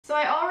So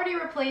I already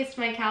replaced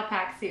my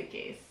CalPak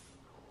suitcase.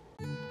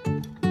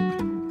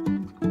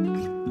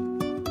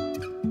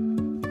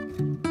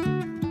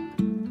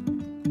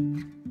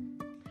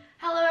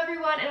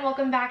 And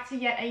welcome back to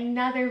yet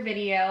another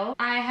video.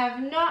 I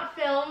have not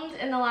filmed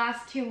in the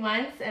last 2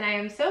 months and I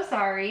am so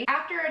sorry.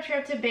 After our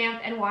trip to Banff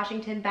and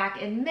Washington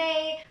back in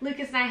May,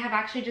 Lucas and I have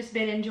actually just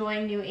been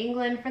enjoying New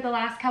England for the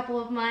last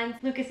couple of months.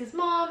 Lucas's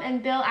mom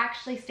and Bill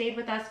actually stayed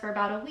with us for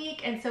about a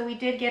week, and so we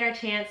did get our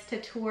chance to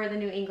tour the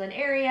New England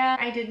area.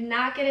 I did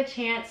not get a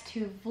chance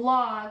to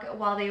vlog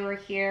while they were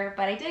here,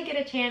 but I did get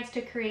a chance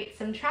to create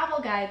some travel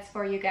guides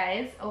for you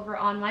guys over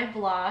on my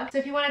blog. So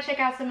if you want to check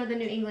out some of the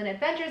New England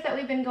adventures that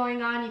we've been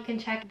going on, you can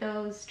check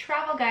those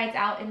travel guides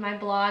out in my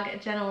blog,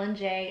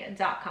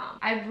 jenellandj.com.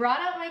 I brought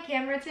out my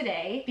camera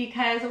today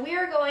because we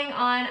are going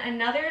on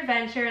another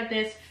adventure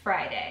this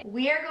Friday.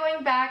 We are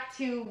going back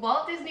to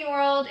Walt Disney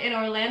World in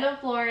Orlando,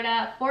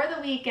 Florida for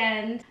the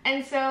weekend,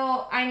 and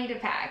so I need to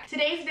pack.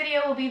 Today's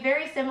video will be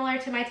very similar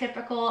to my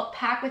typical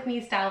pack with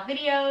me style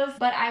videos,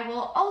 but I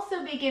will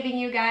also be giving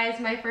you guys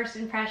my first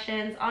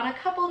impressions on a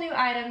couple new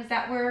items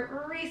that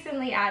were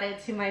recently added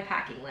to my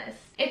packing list.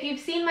 If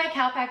you've seen my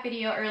CalPak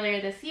video earlier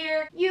this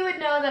year, you would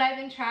know that I've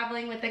been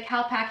traveling with the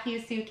CalPak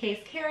Hue Suitcase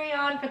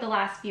carry-on for the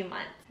last few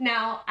months.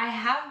 Now, I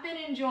have been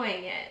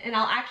enjoying it, and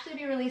I'll actually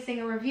be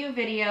releasing a review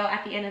video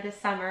at the end of this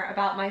summer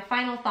about my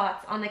final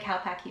thoughts on the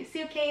CalPak Hue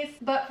Suitcase.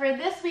 But for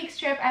this week's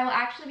trip, I will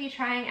actually be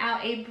trying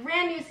out a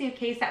brand new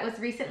suitcase that was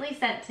recently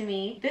sent to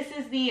me. This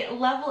is the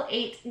Level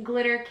 8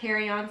 Glitter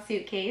Carry-On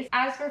Suitcase.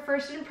 As for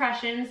first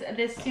impressions,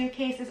 this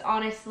suitcase is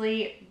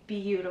honestly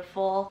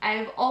beautiful.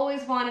 I've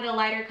always wanted a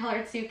lighter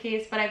colored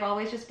suitcase, but I've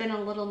always just been a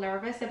little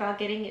nervous about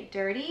getting it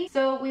dirty.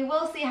 So we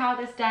will see how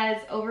this does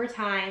over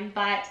time,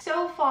 but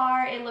so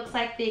far it looks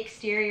like the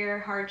exterior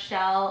hard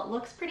shell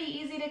looks pretty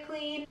easy to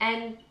clean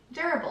and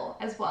durable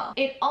as well.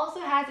 It also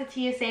has a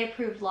TSA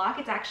approved lock.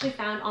 It's actually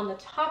found on the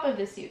top of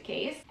the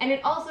suitcase, and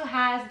it also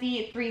has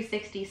the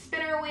 360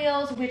 spinner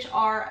wheels, which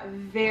are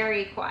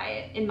very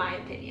quiet in my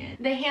opinion.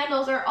 The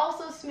handles are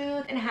also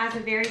smooth and has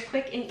a very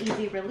quick and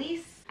easy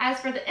release. As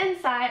for the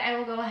inside, I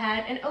will go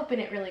ahead and open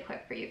it really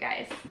quick for you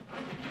guys.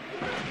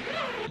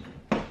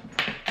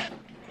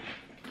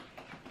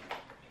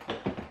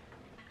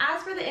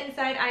 As for the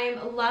inside, I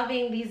am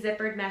loving these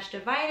zippered mesh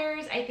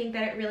dividers. I think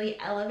that it really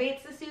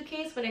elevates the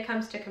suitcase when it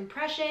comes to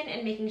compression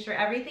and making sure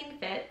everything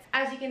fits.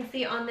 As you can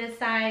see on this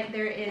side,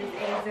 there is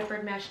a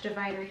zippered mesh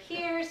divider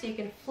here, so you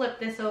can flip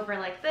this over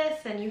like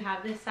this and you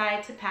have this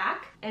side to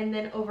pack. And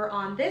then over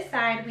on this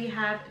side, we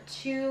have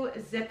 2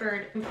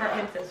 zippered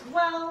compartments as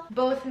well,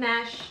 both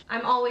mesh.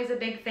 I'm always a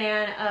big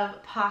fan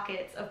of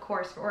pockets, of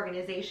course, for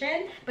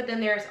organization, but then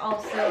there's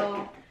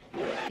also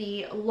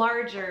the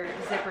larger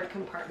zippered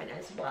compartment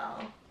as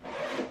well.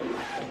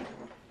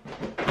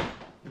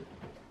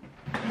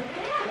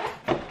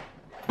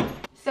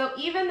 So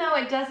even though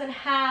it doesn't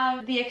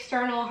have the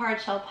external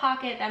hardshell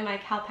pocket that my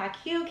CalPak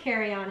Hue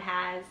carry-on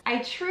has, I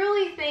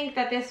truly think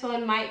that this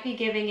one might be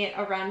giving it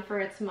a run for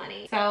its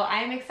money. So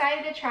I'm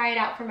excited to try it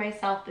out for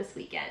myself this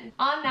weekend.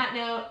 On that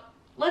note,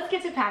 let's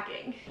get to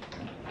packing.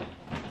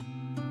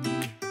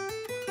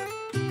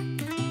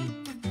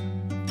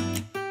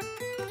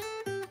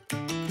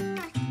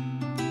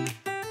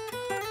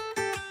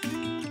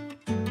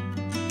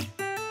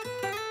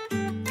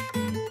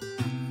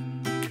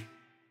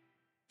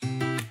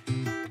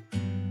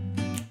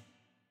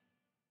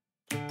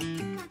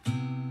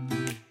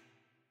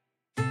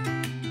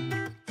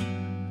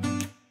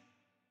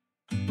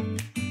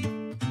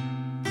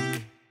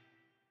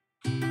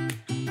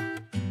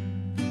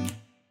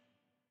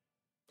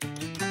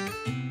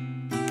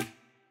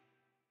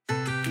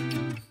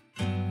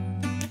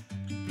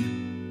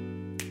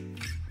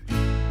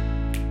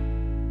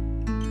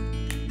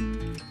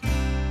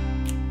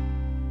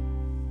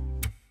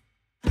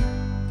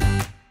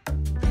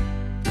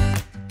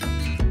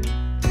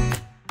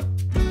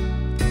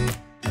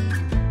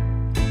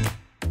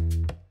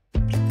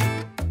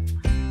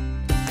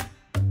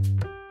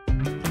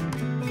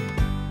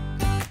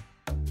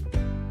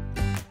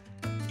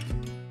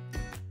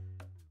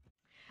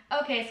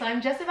 Okay, so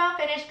I'm just about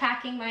finished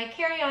packing my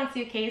carry-on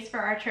suitcase for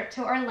our trip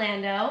to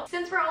Orlando.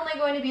 Since we're only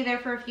going to be there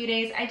for a few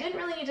days, I didn't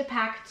really need to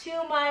pack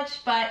too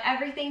much, but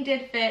everything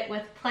did fit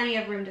with plenty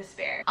of room to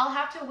spare. I'll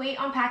have to wait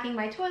on packing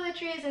my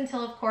toiletries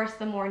until, of course,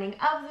 the morning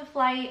of the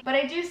flight, but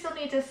I do still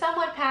need to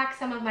somewhat pack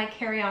some of my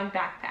carry-on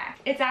backpack.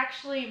 It's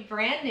actually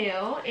brand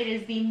new. It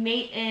is the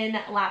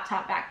MateIn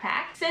Laptop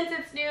Backpack. Since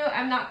it's new,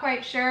 I'm not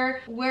quite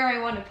sure where I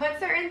want to put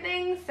certain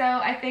things, so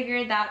I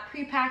figured that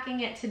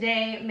pre-packing it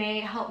today may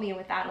help me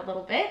with that a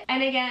little bit.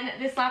 And again,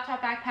 this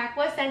laptop backpack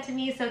was sent to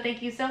me, so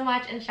thank you so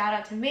much, and shout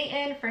out to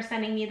MateIn for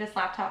sending me this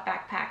laptop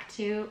backpack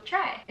to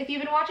try. If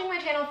you've been watching my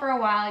channel for a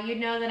while, you'd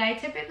know that I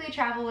typically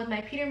travel with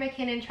my Peter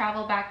McKinnon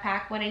travel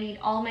backpack when I need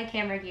all my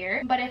camera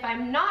gear. But if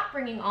I'm not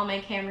bringing all my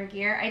camera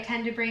gear, I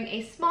tend to bring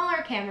a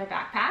smaller camera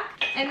backpack,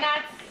 and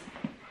that's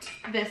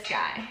this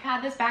guy. I've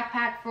had this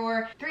backpack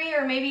for 3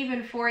 or maybe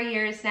even 4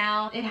 years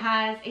now. It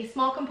has a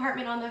small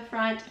compartment on the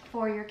front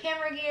for your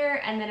camera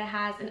gear, and then it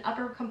has an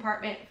upper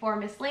compartment for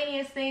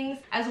miscellaneous things,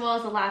 as well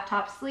as a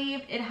laptop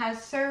sleeve. It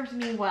has served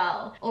me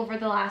well over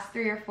the last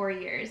 3 or 4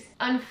 years.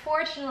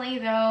 Unfortunately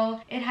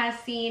though, it has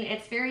seen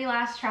its very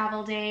last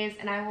travel days,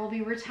 and I will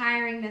be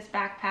retiring this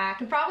backpack. You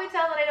can probably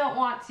tell that I don't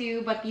want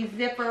to, but the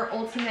zipper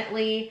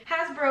ultimately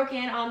has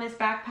broken on this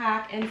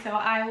backpack, and so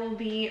I will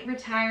be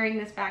retiring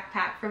this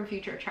backpack from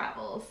future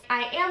travels.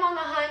 I am on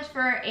the hunt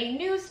for a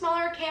new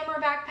smaller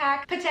camera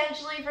backpack,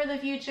 potentially for the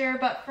future,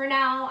 but for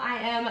now I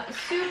am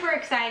super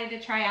excited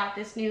to try out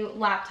this new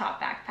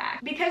laptop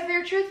backpack because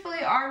there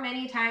truthfully are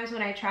many times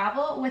when I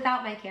travel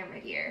without my camera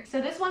gear.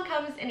 So this one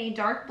comes in a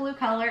dark blue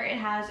color. It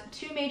has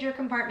 2 major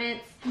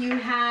compartments. You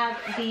have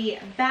the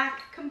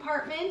back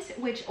compartment,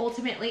 which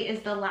ultimately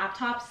is the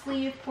laptop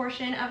sleeve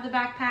portion of the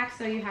backpack.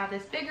 So you have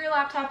this bigger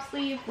laptop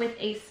sleeve with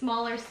a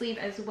smaller sleeve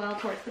as well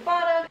towards the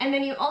bottom. And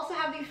then you also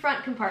have the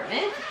front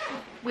compartment,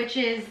 which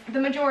is the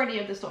majority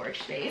of the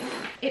storage space.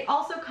 It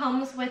also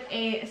comes with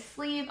a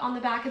sleeve on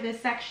the back of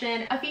this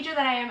section. A feature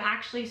that I am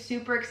actually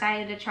super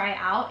excited to try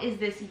out is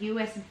this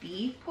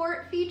USB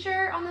port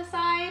feature on the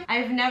side.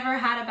 I've never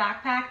had a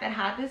backpack that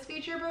had this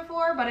feature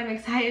before, but I'm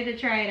excited to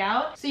try it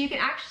out. So you can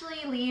actually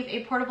leave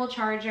a portable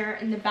charger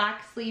in the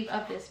back sleeve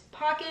of this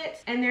pocket,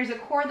 and there's a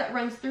cord that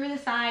runs through the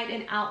side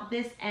and out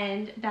this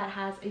end that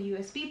has a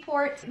USB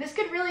port. This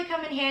could really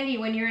come in handy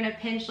when you're in a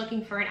pinch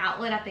looking for an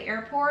outlet at the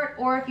airport,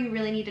 or if you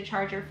really need to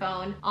charge your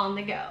phone on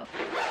the go.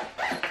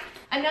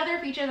 Another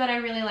feature that I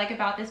really like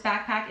about this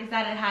backpack is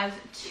that it has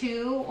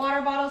 2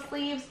 water bottle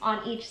sleeves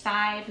on each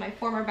side. My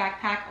former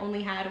backpack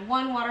only had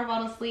 1 water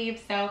bottle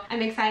sleeve, so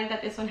I'm excited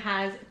that this one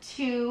has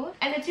 2.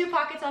 And the 2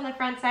 pockets on the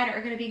front side are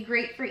going to be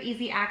great for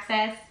easy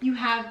access. You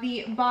have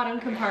the bottom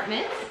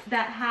compartment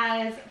that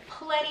has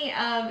plenty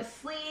of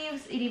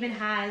sleeves. It even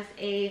has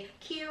a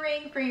key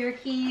ring for your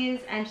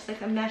keys and just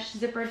like a mesh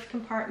zippered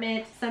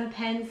compartment, some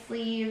pen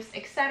sleeves,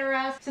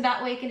 etc. So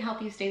that way it can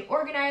help you stay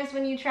organized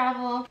when you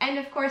travel. And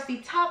of course the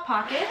top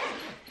pocket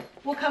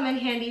will come in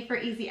handy for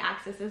easy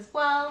access as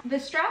well. The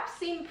straps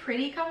seem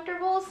pretty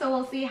comfortable, so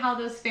we'll see how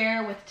those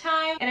fare with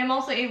time. And I'm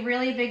also a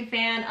really big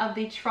fan of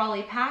the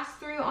trolley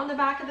pass-through on the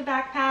back of the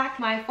backpack.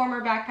 My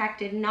former backpack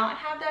did not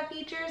have that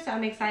feature, so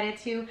I'm excited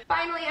to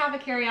finally have a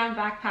carry-on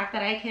backpack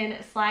that I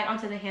can slide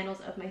onto the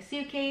handles of my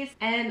suitcase.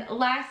 And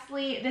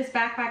lastly, this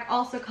backpack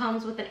also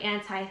comes with an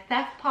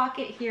anti-theft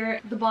pocket here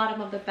at the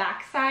bottom of the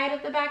back side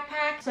of the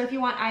backpack. So if you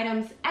want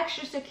items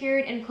extra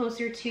secured and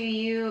closer to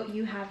you,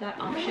 you have that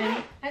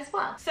option as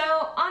well. So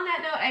on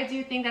that note, I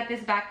do think that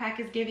this backpack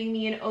is giving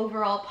me an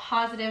overall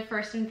positive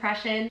first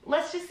impression.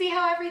 Let's just see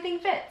how everything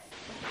fits.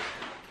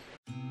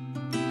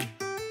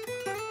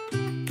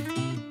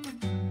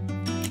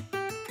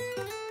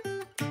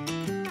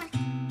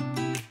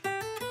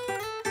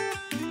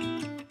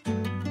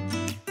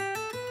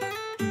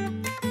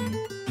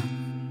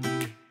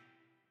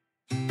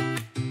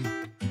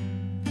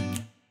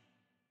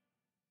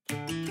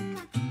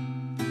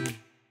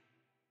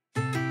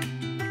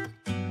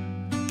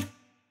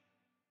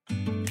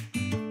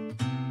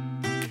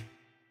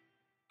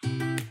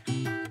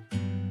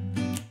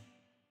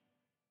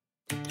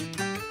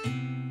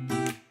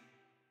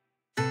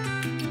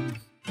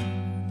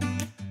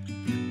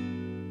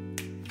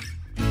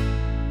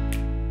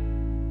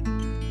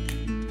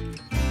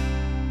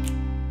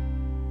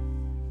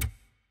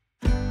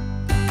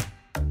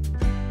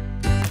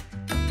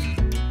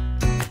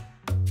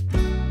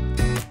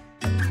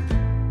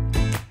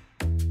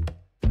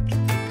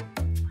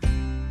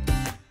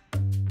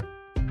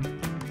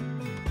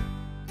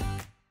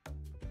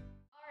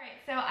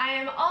 So I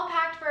am all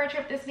packed for a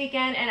trip this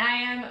weekend, and I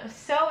am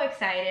so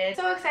excited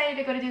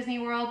to go to Disney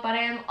World, but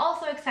I am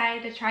also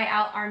excited to try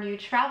out our new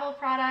travel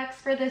products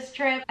for this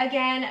trip.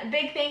 Again,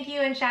 big thank you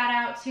and shout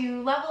out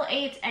to Level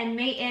 8 and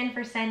MateIn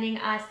for sending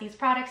us these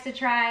products to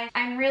try.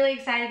 I'm really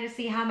excited to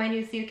see how my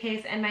new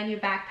suitcase and my new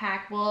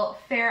backpack will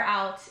fare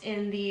out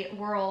in the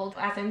world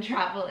as I'm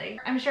traveling.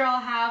 I'm sure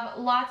I'll have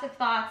lots of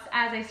thoughts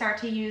as I start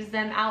to use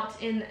them out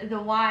in the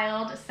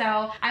wild,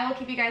 so I will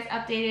keep you guys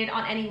updated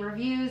on any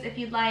reviews if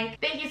you'd like.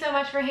 Thank you so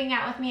much for hanging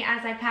out with me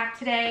as I pack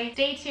today.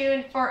 Stay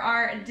tuned for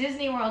our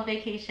Disney World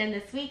vacation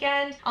this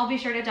weekend. I'll be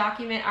sure to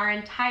document our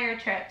entire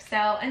trip.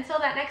 So until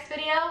that next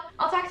video,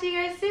 I'll talk to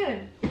you guys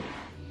soon.